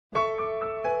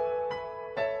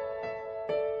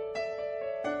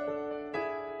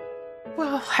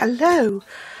Well, hello,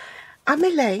 I'm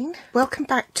Elaine. Welcome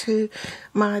back to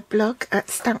my blog at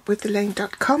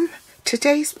stampwithelaine.com.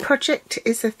 Today's project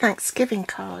is a Thanksgiving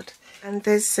card, and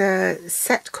there's a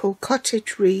set called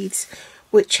Cottage Wreaths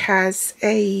which has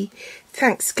a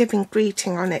Thanksgiving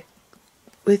greeting on it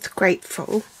with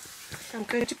grateful. I'm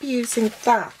going to be using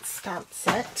that stamp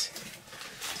set,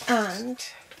 and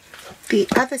the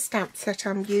other stamp set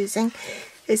I'm using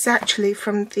is actually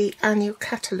from the annual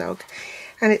catalogue,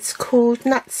 and it's called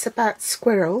Nuts About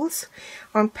Squirrels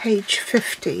on page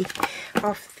 50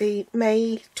 of the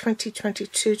May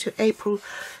 2022 to April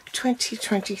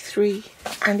 2023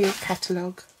 annual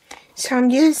catalogue. So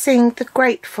I'm using the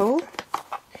Grateful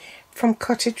from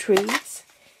Cottage Wreaths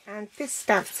and this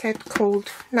stamp set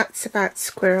called Nuts About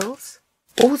Squirrels.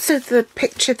 Also, the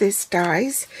picture this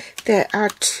dies, there are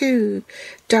two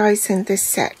dies in this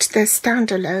set. They're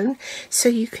standalone, so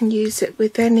you can use it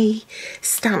with any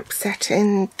stamp set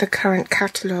in the current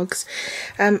catalogues.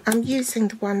 I'm using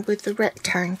the one with the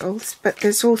rectangles, but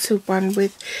there's also one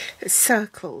with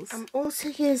circles. I'm also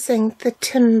using the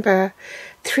Timber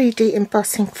 3D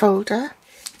embossing folder.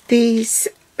 These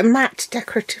matte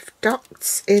decorative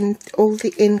dots in all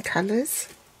the in colours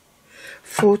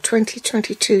for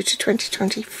 2022 to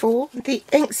 2024. The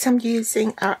inks I'm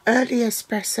using are Early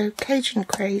Espresso, Cajun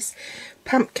Craze,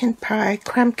 Pumpkin Pie,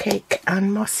 Crumb Cake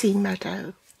and Mossy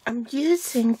Meadow. I'm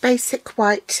using basic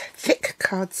white thick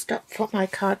cardstock for my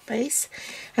card base,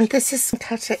 and this is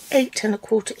cut at 8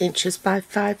 1/4 inches by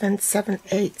 5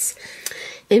 7/8.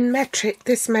 In metric,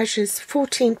 this measures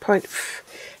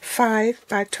 14.5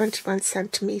 by 21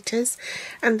 centimetres,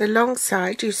 and the long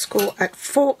side you score at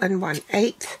 4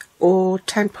 1/8 or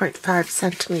 10.5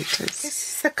 centimetres.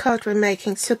 This is the card we're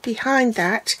making, so behind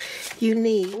that you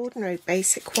need ordinary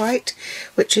basic white,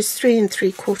 which is 3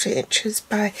 3/4 inches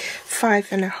by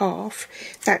 5 1/2.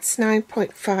 That's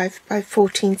 9.5 by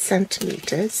 14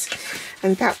 centimetres,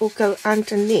 and that will go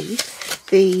underneath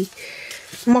the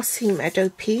Mossy Meadow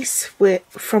piece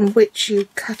from which you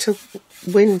cut a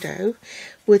window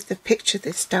with the picture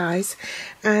this dies,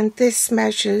 and this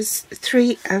measures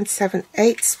 3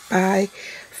 7/8 by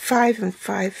 5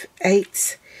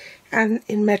 5/8, and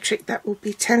in metric that will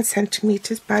be 10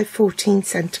 centimetres by 14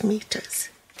 centimetres.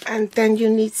 And then you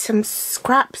need some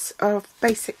scraps of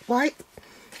basic white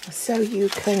so you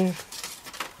can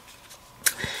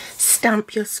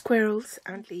stamp your squirrels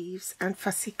and leaves and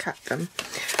fussy cut them.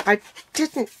 I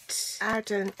didn't add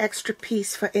an extra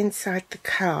piece for inside the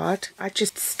card, I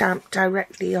just stamped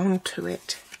directly onto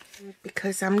it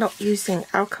because I'm not using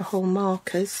alcohol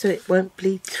markers, so it won't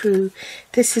bleed through.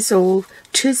 This is all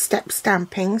two-step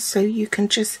stamping, so you can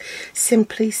just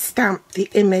simply stamp the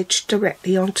image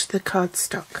directly onto the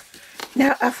cardstock.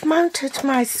 Now I've mounted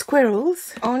my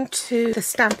squirrels onto the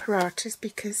Stamparatus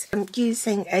because I'm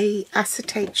using a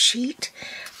acetate sheet.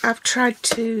 I've tried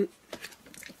to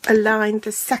align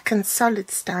the second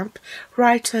solid stamp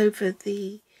right over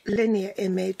the linear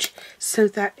image so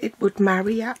that it would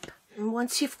marry up. And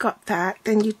once you've got that,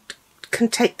 then you can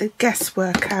take the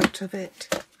guesswork out of it.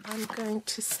 I'm going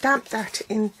to stamp that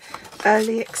in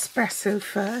Early Espresso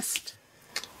first.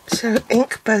 So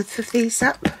ink both of these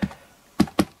up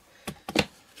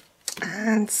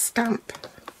and stamp.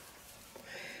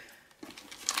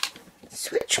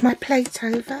 Switch my plate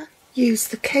over, use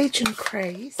the Cajun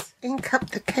Craze, ink up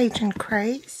the Cajun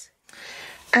Craze,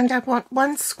 and I want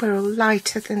one squirrel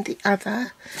lighter than the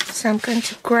other, so I'm going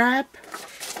to grab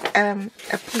a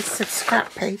piece of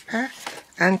scrap paper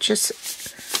and just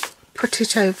put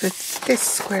it over this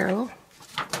squirrel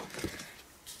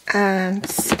and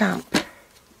stamp.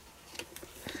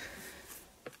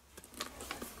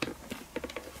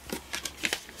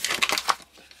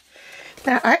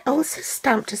 Now I also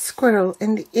stamped a squirrel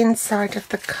in the inside of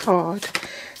the card,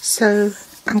 so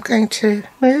I'm going to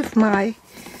move my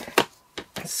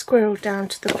squirrel down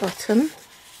to the bottom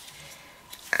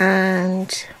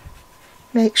and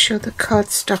make sure the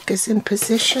cardstock is in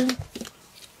position.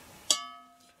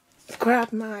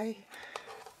 Grab my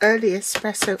Early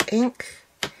Espresso ink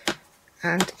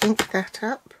and ink that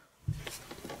up.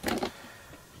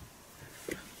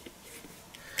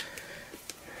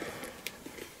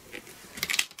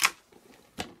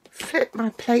 Flip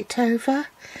my plate over,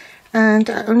 and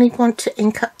I only want to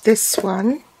ink up this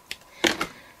one,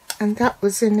 and that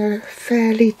was in a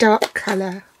fairly dark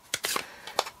colour,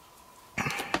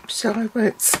 so I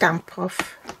won't stamp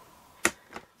off.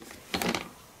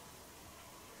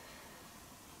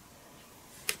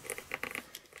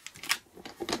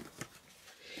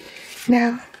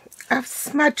 Now I've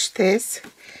smudged this,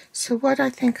 so what I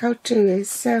think I'll do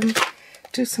is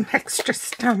do some extra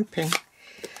stamping.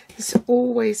 There's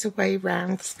always a way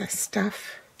around this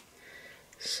stuff.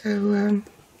 So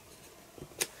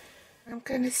I'm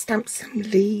going to stamp some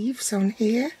leaves on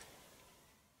here.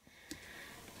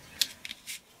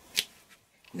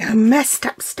 Now I messed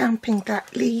up stamping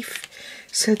that leaf,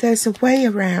 so there's a way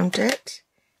around it.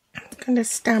 I'm going to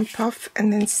stamp off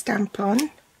and then stamp on.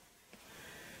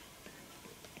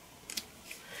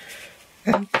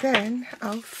 And then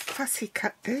I'll fussy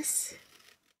cut this.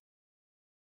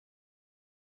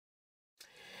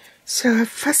 So I've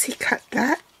fussy cut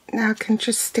that. Now I can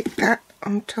just stick that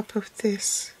on top of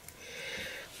this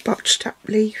botched up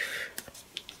leaf.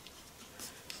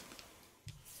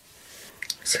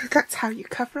 So that's how you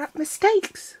cover up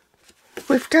mistakes.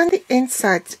 We've done the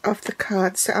inside of the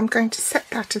card, so I'm going to set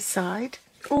that aside.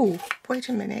 Oh, wait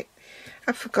a minute.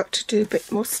 I forgot to do a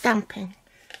bit more stamping.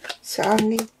 So I'll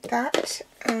need that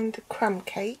and the crumb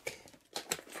cake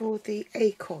for the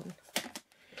acorn.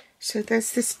 So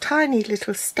there's this tiny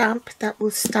little stamp that will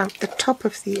stamp the top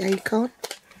of the acorn.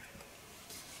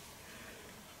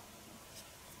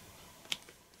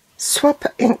 Swap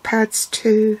ink pads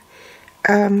to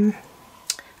Early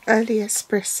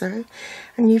Espresso,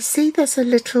 and you see there's a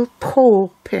little paw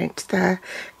print there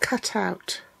cut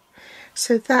out.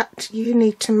 So that you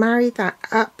need to marry that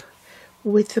up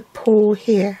with the paw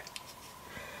here.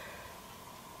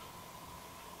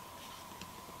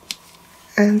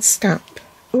 And stamp.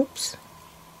 Oops.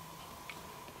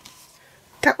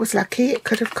 That was lucky, it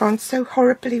could have gone so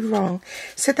horribly wrong.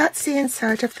 So that's the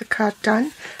inside of the card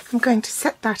done. I'm going to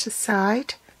set that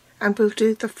aside and we'll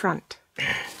do the front.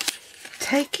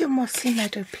 Take your Mossy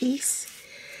Meadow piece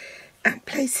and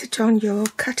place it on your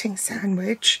cutting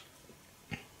sandwich.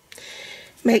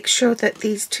 Make sure that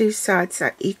these two sides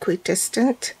are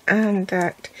equidistant and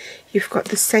that you've got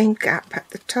the same gap at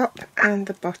the top and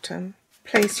the bottom.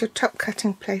 Place your top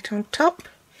cutting plate on top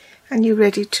and you're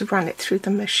ready to run it through the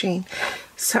machine.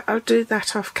 So I'll do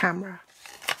that off camera.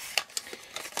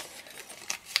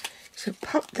 So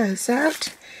pop those out,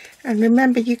 and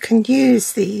remember you can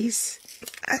use these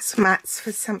as mats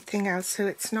for something else so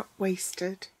it's not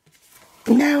wasted.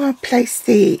 Now I'll place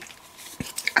the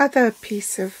other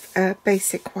piece of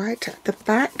basic white at the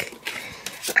back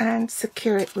and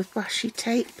secure it with washi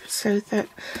tape so that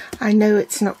I know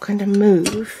it's not going to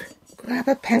move. Grab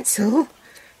a pencil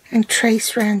and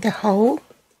trace round the hole.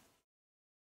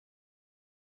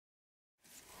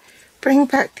 Bring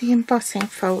back the embossing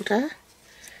folder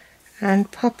and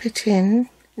pop it in.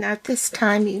 Now this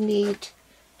time you need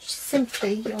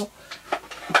simply your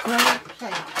grey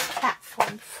plate,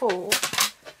 platform 4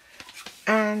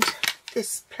 and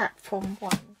this platform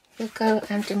 1. We'll go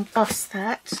and emboss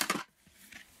that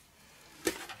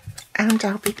and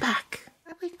I'll be back.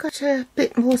 We've got a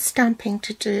bit more stamping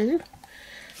to do.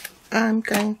 I'm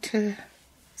going to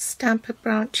stamp a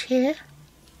branch here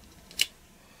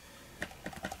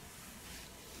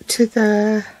to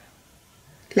the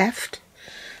left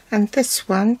and this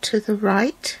one to the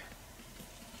right.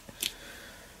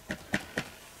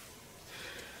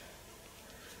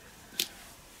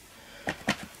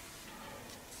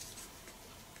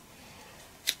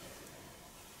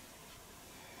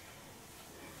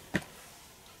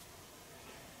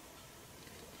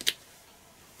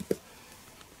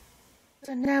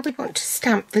 So now we want to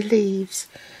stamp the leaves,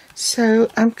 so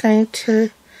I'm going to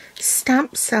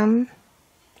stamp some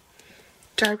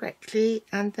directly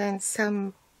and then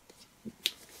some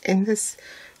in this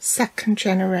second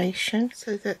generation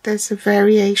so that there's a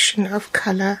variation of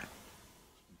colour.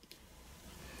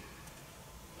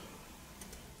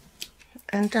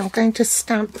 And I'm going to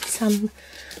stamp some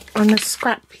on a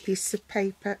scrap piece of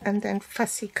paper and then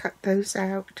fussy cut those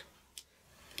out.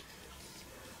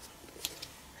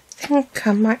 I think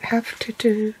I might have to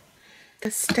do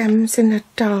the stems in a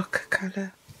darker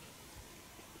colour.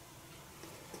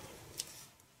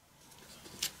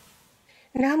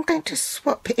 Now I'm going to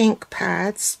swap ink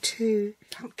pads to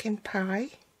pumpkin pie.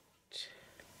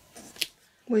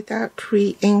 Without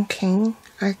re-inking,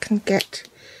 I can get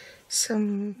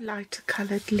some lighter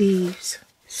coloured leaves.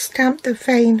 Stamp the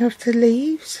vein of the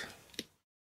leaves.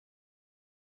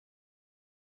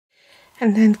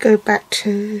 And then go back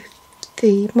to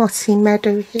the mossy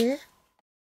meadow here.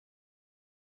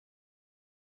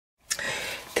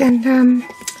 Then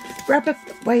rub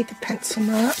away the pencil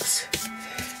marks.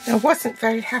 I wasn't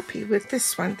very happy with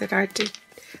this one that I did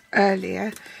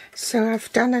earlier, so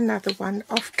I've done another one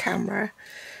off camera.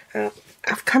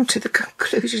 I've come to the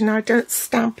conclusion I don't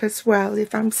stamp as well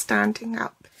if I'm standing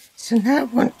up. So now I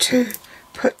want to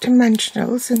put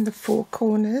dimensionals in the 4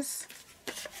 corners.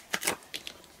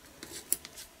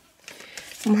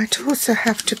 I might also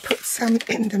have to put some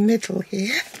in the middle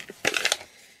here.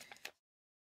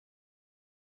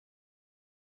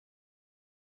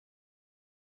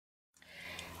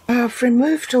 I've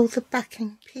removed all the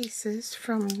backing pieces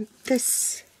from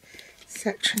this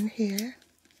section here,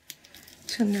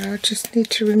 so now I just need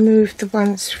to remove the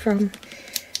ones from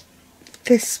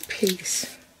this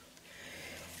piece,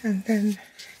 and then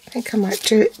I think I might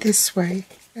do it this way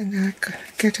and I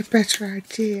get a better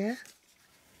idea.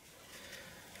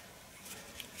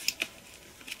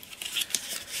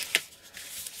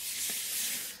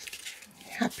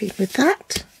 Happy with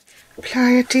that.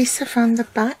 Apply adhesive on the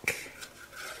back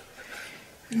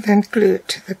and then glue it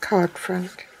to the card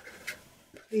front,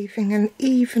 leaving an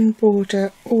even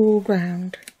border all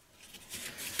round.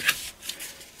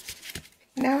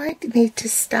 Now I need to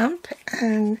stamp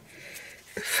and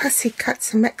fussy cut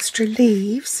some extra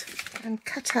leaves and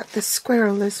cut out the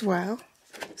squirrel as well.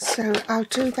 So I'll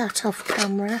do that off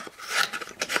camera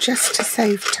just to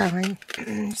save time.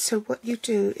 So what you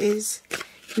do is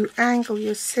you angle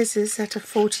your scissors at a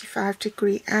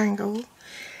 45-degree angle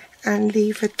and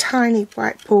leave a tiny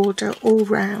white border all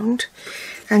round,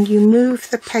 and you move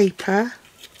the paper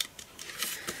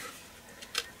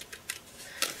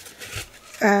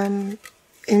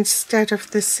instead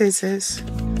of the scissors.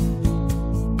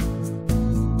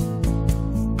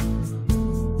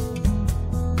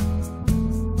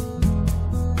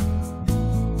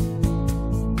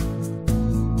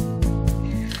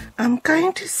 I'm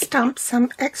going to stamp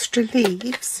some extra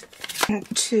leaves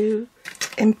to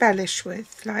embellish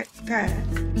with, like that.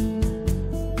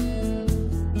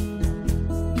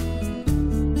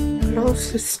 I'll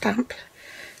also stamp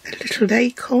a little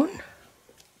acorn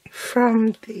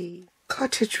from the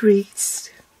cottage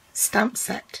wreaths stamp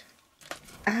set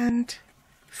and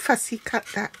fussy cut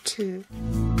that too.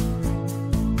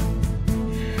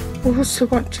 Also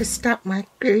want to stamp my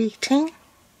greeting,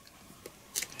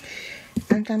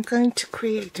 and I'm going to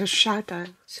create a shadow.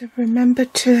 So remember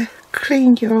to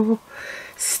clean your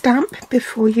stamp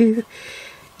before you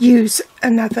use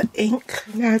another ink.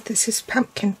 Now this is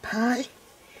pumpkin pie,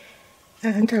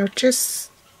 and I'll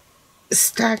just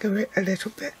stagger it a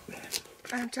little bit,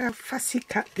 and I'll fussy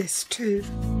cut this too.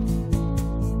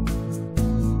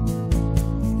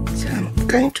 So I'm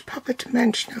going to pop a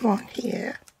dimensional on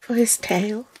here for his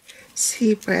tail,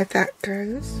 see where that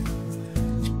goes.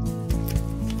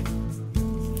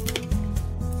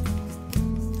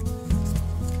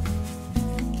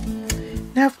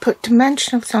 Now I've put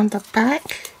dimensionals on the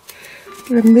back,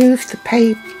 remove the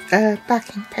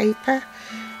backing paper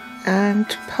and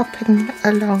popping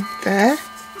along there.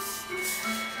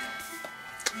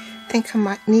 I think I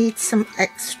might need some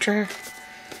extra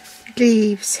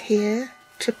leaves here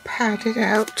to pad it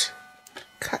out.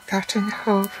 Cut that in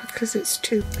half because it's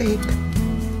too big.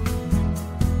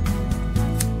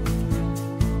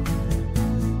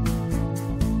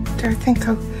 I think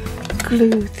I'll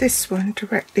glue this one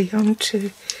directly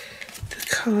onto the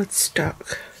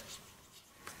cardstock,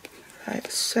 like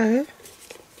so,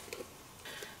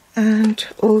 and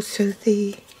also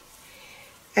the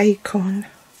acorn.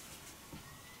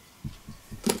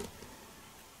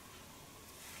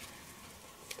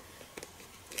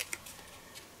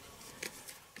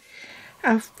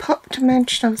 I've popped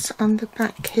dimensionals on the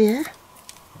back here,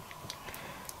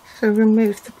 so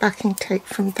remove the backing tape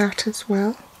from that as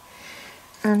well,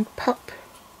 and pop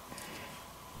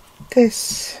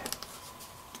this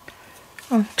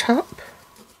on top,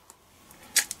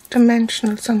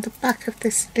 dimensionals on the back of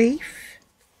this leaf,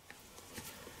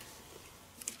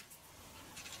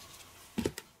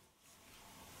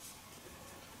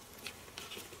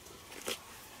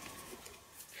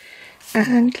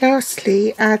 and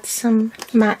lastly add some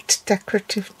matte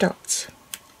decorative dots.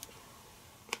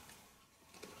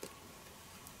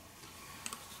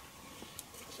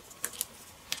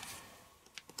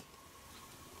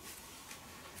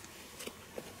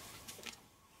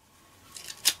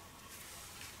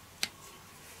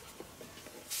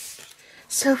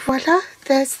 So voila,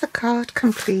 there's the card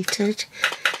completed.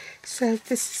 So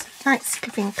this is a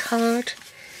Thanksgiving card.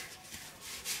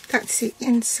 That's the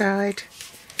inside.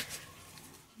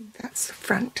 That's the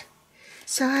front.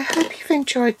 So I hope you've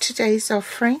enjoyed today's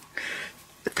offering.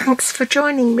 Thanks for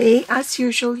joining me. As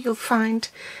usual, you'll find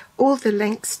all the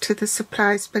links to the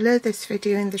supplies below this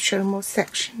video in the show more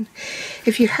section.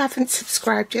 If you haven't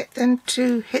subscribed yet, then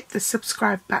do hit the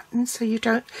subscribe button so you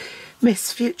don't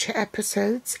miss future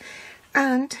episodes.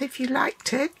 And if you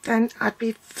liked it, then I'd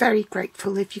be very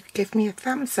grateful if you could give me a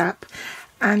thumbs up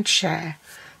and share.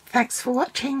 Thanks for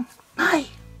watching. Bye.